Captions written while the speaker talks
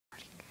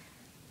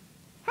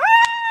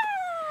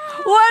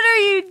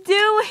you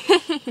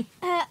doing?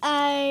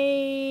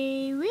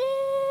 I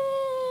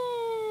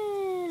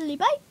really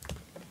bite.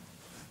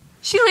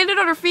 She landed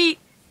on her feet.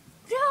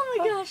 Oh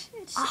my gosh!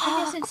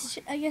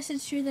 I guess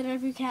it's true that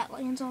every cat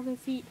lands on their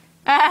feet.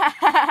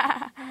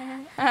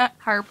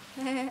 Harp.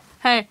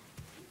 Hey.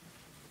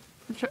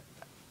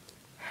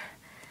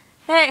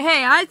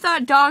 Hey, I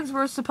thought dogs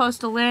were supposed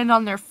to land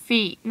on their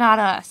feet, not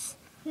us.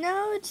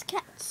 No, it's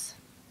cats.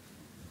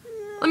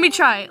 Let me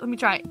try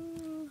it.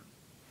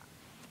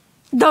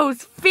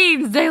 Those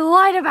fiends, they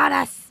lied about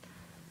us.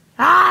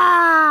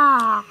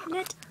 Ah!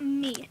 Let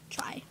me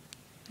try.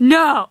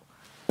 No.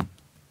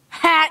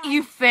 Hat,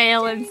 you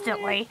fail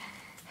instantly.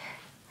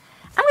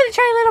 I'm gonna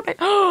try a little bit.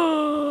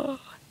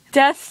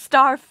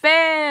 Deathstar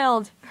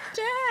failed.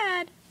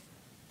 Dad.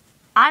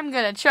 I'm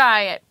gonna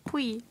try it.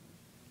 Please.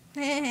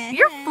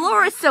 Your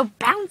floor is so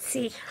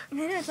bouncy.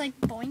 It's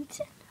like boink.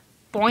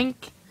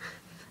 Boink.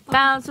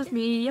 Bounce with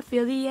me, I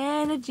feel the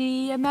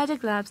energy. A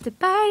magic lobster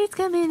bite is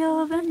coming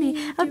over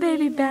me. A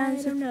baby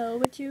bounce. I don't know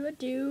what you are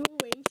doing,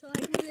 so I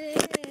can live.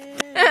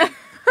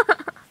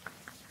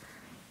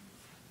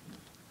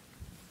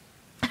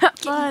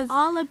 Buzz.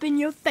 All up in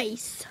your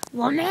face.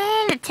 Woman,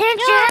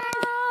 attention!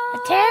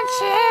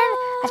 Attention!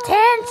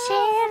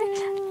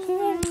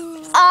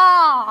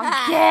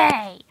 Oh,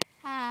 gay!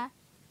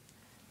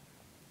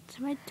 It's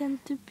my turn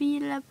to be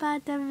la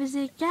pata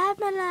visit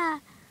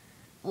camera.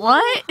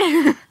 What?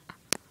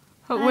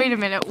 Oh, wait a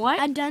minute, what?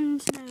 I done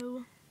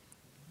snow.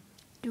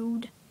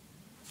 Dude.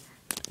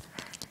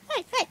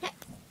 Hey.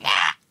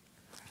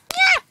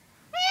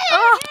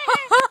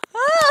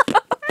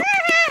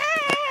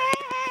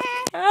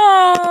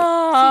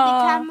 See, the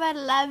camera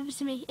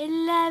loves me. It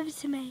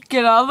loves me.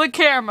 Get out of the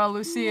camera,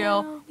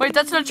 Lucille. No. Wait,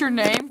 that's not your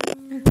name?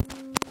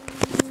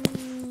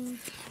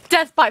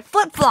 Death by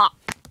flip-flop.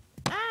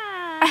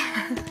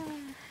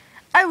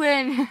 I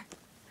win.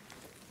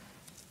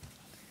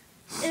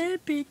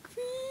 Epic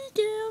freak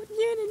out.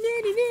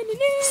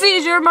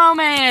 Seizure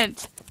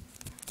moment.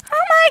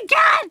 Oh my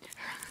god.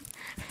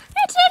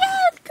 It's an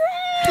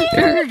earthquake.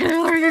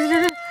 Everybody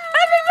run.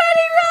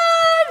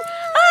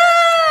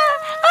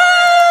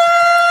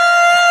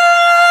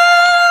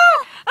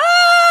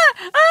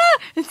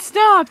 It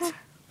stopped.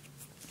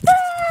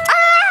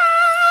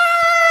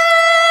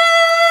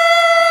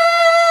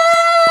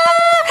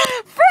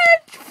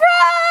 French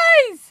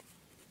fries.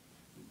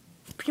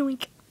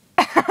 Pyoink.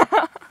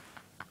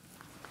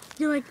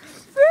 You're like,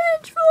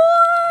 French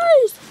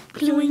fries!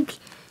 Pyoink.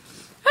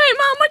 Hey,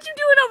 Mom, what you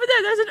doing over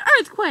there? There's an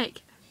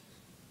earthquake.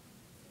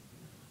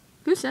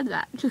 Who said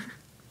that?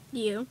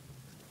 You.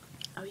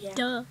 Oh, yeah.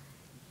 Duh.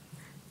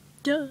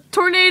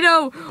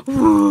 Tornado.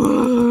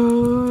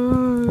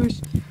 Whoosh.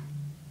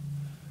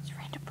 It's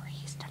random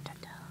breeze.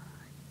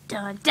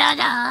 Dun, dun,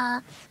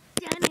 dun.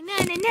 Dun,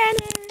 dun, dun.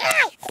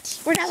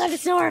 We're not allowed to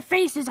show our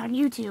faces on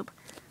YouTube.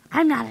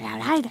 I'm not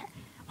allowed either.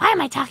 Why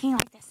am I talking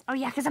like this? Oh,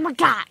 yeah, because I'm a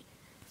guy.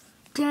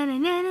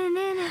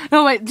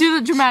 No, wait, do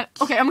the dramatic.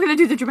 Okay, I'm gonna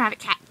do the dramatic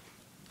cat.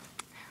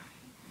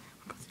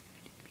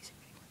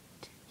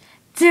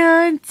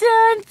 Dun,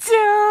 dun,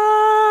 dun.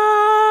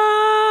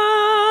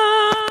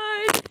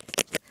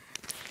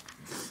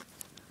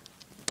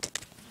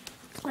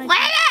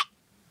 Let it!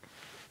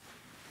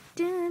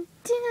 Dun,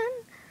 dun,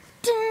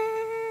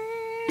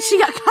 dun. She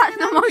got caught in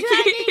the monkey.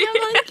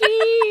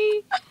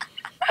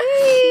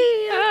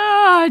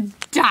 Oh,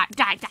 die.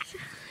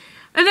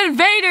 And then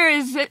Vader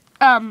is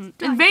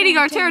invading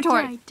our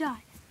territory.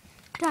 Die.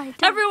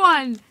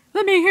 Everyone,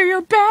 let me hear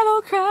your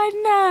battle cry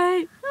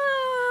tonight.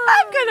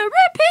 I'm gonna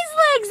rip his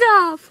legs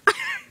off.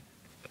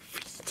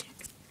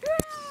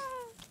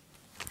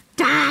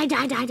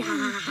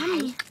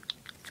 Die.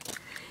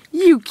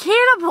 You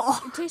cannibal.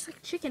 It tastes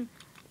like chicken.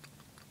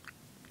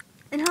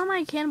 And how am I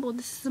a cannibal?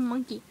 This is a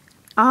monkey.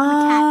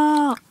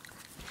 Oh.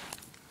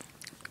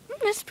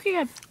 This is pretty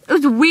good. It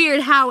was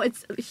weird how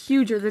it's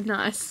huger than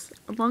us.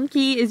 A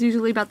monkey is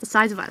usually about the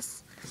size of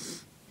us.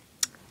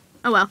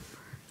 Oh well.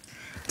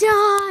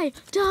 Die.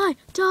 Dad,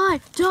 what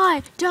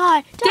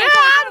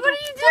are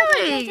you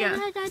doing?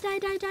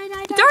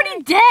 It's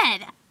already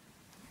dead.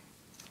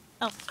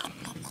 Oh.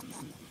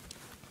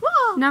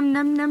 Num.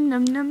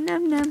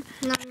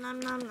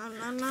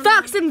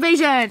 Fox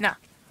invasion.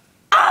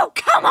 Oh,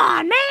 come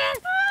on, man.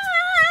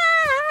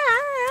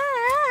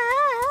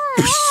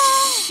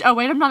 Oh,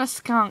 wait, I'm not a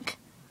skunk.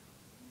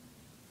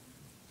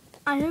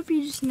 I hope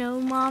you just know,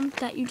 Mom,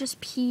 that you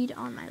just peed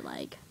on my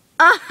leg.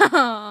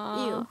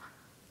 Oh. Ew.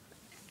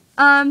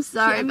 I'm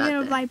sorry I'm about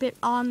gonna that. wipe it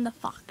on the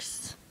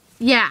fox.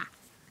 Yeah.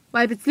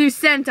 Wipe its new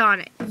scent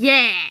on it.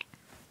 Yeah.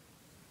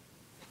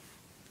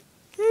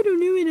 I don't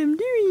know what I'm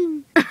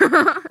doing.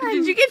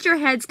 Did you get your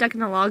head stuck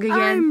in the log again?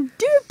 I'm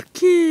Derp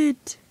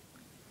Kit.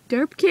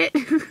 Derp Kit?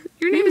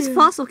 Your name is Yeah.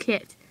 Fossil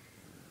Kit.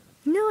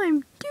 No,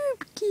 I'm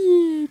Derp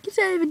Kit. Because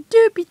I have a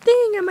derpy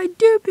thing on my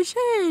derpish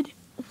head.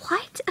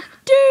 What?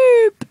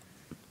 Derp.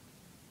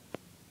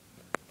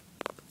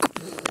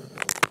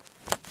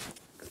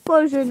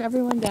 Explosion,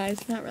 everyone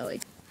dies. Not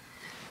really.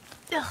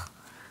 Ugh.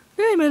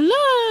 I'm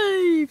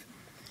alive.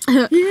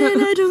 Yeah,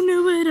 and I don't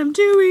know what I'm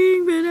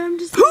doing, but I'm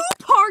just...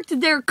 Poop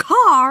parked their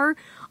car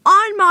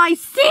on my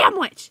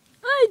sandwich.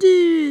 I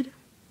did.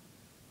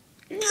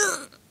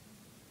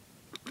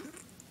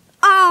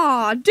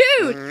 Aw,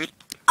 dude.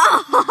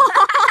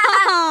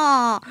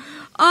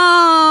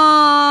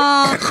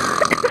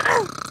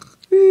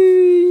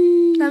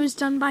 That was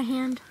done by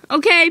hand.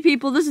 Okay,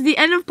 people, this is the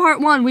end of part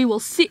 1. We will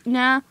see.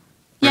 Nah.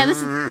 Yeah,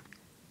 this is.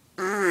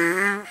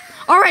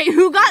 Alright,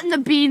 who got in the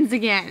beans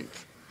again?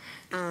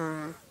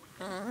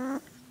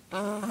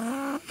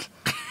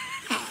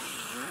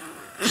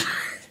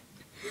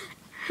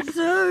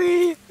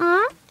 Sorry.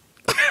 Huh?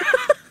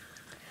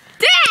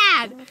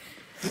 Dad!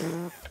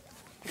 I'm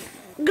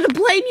gonna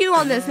blame you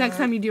on this next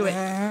time you do it.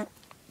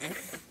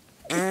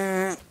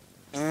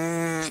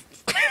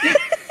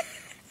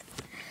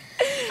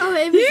 Oh,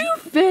 You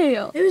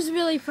fail. It was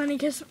really funny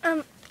because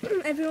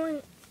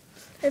everyone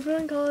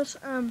calls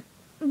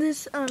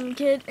this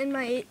kid in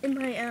my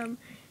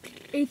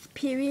 8th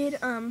period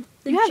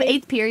You have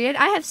 8th period?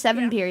 I have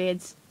 7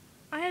 periods.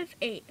 I have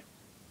 8.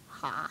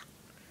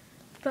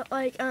 But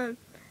like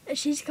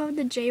she's called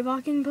the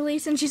jaywalking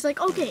police, and she's like,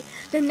 okay,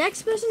 the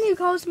next person who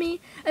calls me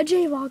a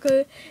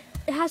jaywalker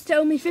has to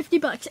owe me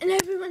 $50, and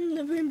everyone in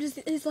the room just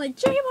is like,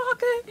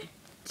 jaywalker.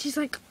 She's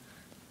like,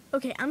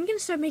 okay, I'm gonna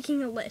start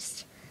making a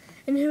list,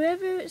 and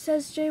whoever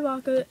says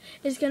jaywalker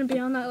is gonna be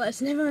on that list,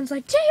 and everyone's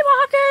like,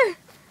 jaywalker.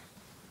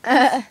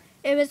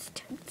 It was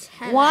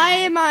 10. Why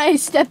am I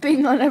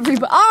stepping on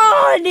everybody?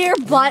 Oh, near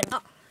butt.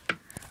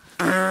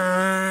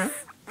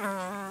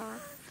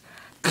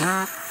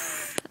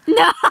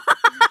 No.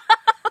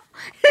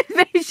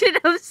 Invasion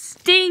of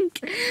stink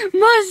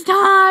must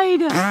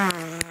hide.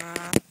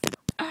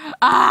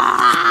 Ah.